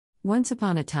Once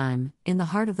upon a time, in the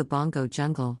heart of the Bongo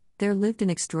jungle, there lived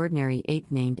an extraordinary ape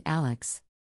named Alex.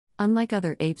 Unlike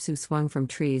other apes who swung from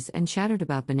trees and chattered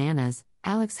about bananas,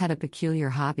 Alex had a peculiar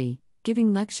hobby: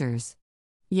 giving lectures.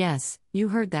 Yes, you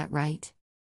heard that right.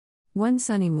 One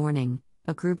sunny morning,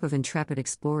 a group of intrepid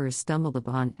explorers stumbled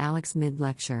upon Alex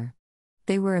mid-lecture.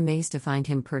 They were amazed to find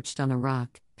him perched on a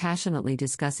rock, passionately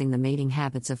discussing the mating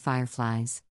habits of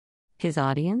fireflies. His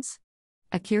audience?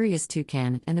 A curious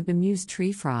toucan and a bemused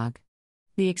tree frog.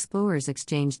 The explorers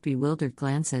exchanged bewildered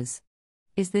glances.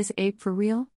 "Is this ape for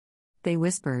real?" they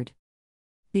whispered.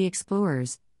 The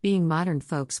explorers, being modern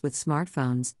folks with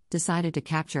smartphones, decided to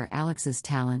capture Alex's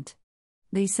talent.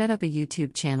 They set up a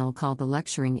YouTube channel called the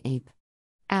Lecturing Ape.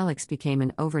 Alex became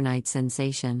an overnight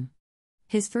sensation.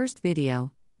 His first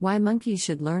video, "Why Monkeys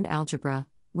Should Learn Algebra,"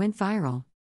 went viral.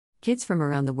 Kids from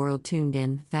around the world tuned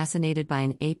in, fascinated by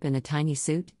an ape in a tiny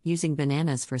suit, using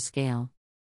bananas for scale.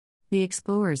 The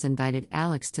explorers invited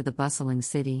Alex to the bustling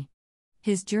city.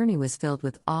 His journey was filled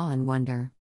with awe and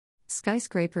wonder.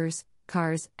 Skyscrapers,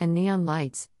 cars, and neon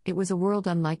lights, it was a world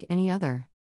unlike any other.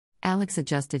 Alex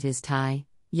adjusted his tie,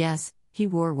 yes, he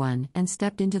wore one, and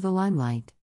stepped into the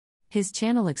limelight. His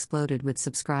channel exploded with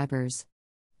subscribers.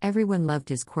 Everyone loved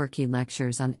his quirky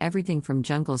lectures on everything from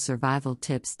jungle survival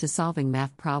tips to solving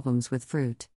math problems with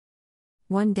fruit.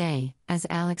 One day, as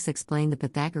Alex explained the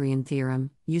Pythagorean theorem,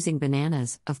 using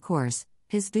bananas, of course,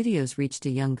 his videos reached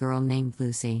a young girl named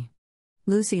Lucy.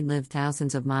 Lucy lived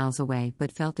thousands of miles away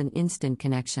but felt an instant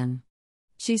connection.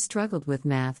 She struggled with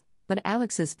math, but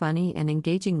Alex's funny and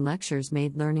engaging lectures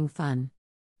made learning fun.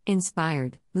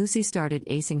 Inspired, Lucy started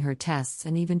acing her tests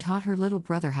and even taught her little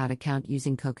brother how to count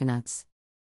using coconuts.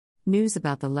 News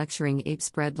about the lecturing ape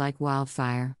spread like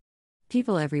wildfire.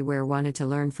 People everywhere wanted to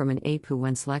learn from an ape who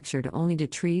once lectured only to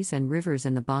trees and rivers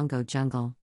in the Bongo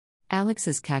jungle.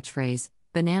 Alex's catchphrase,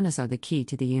 "Bananas are the key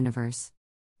to the universe,"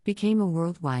 became a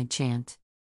worldwide chant.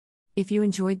 If you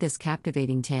enjoyed this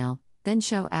captivating tale, then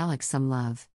show Alex some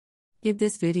love. Give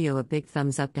this video a big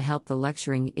thumbs up to help the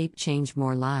lecturing ape change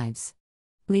more lives.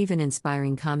 Leave an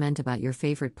inspiring comment about your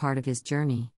favorite part of his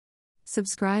journey.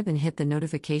 Subscribe and hit the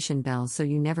notification bell so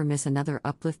you never miss another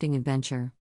uplifting adventure.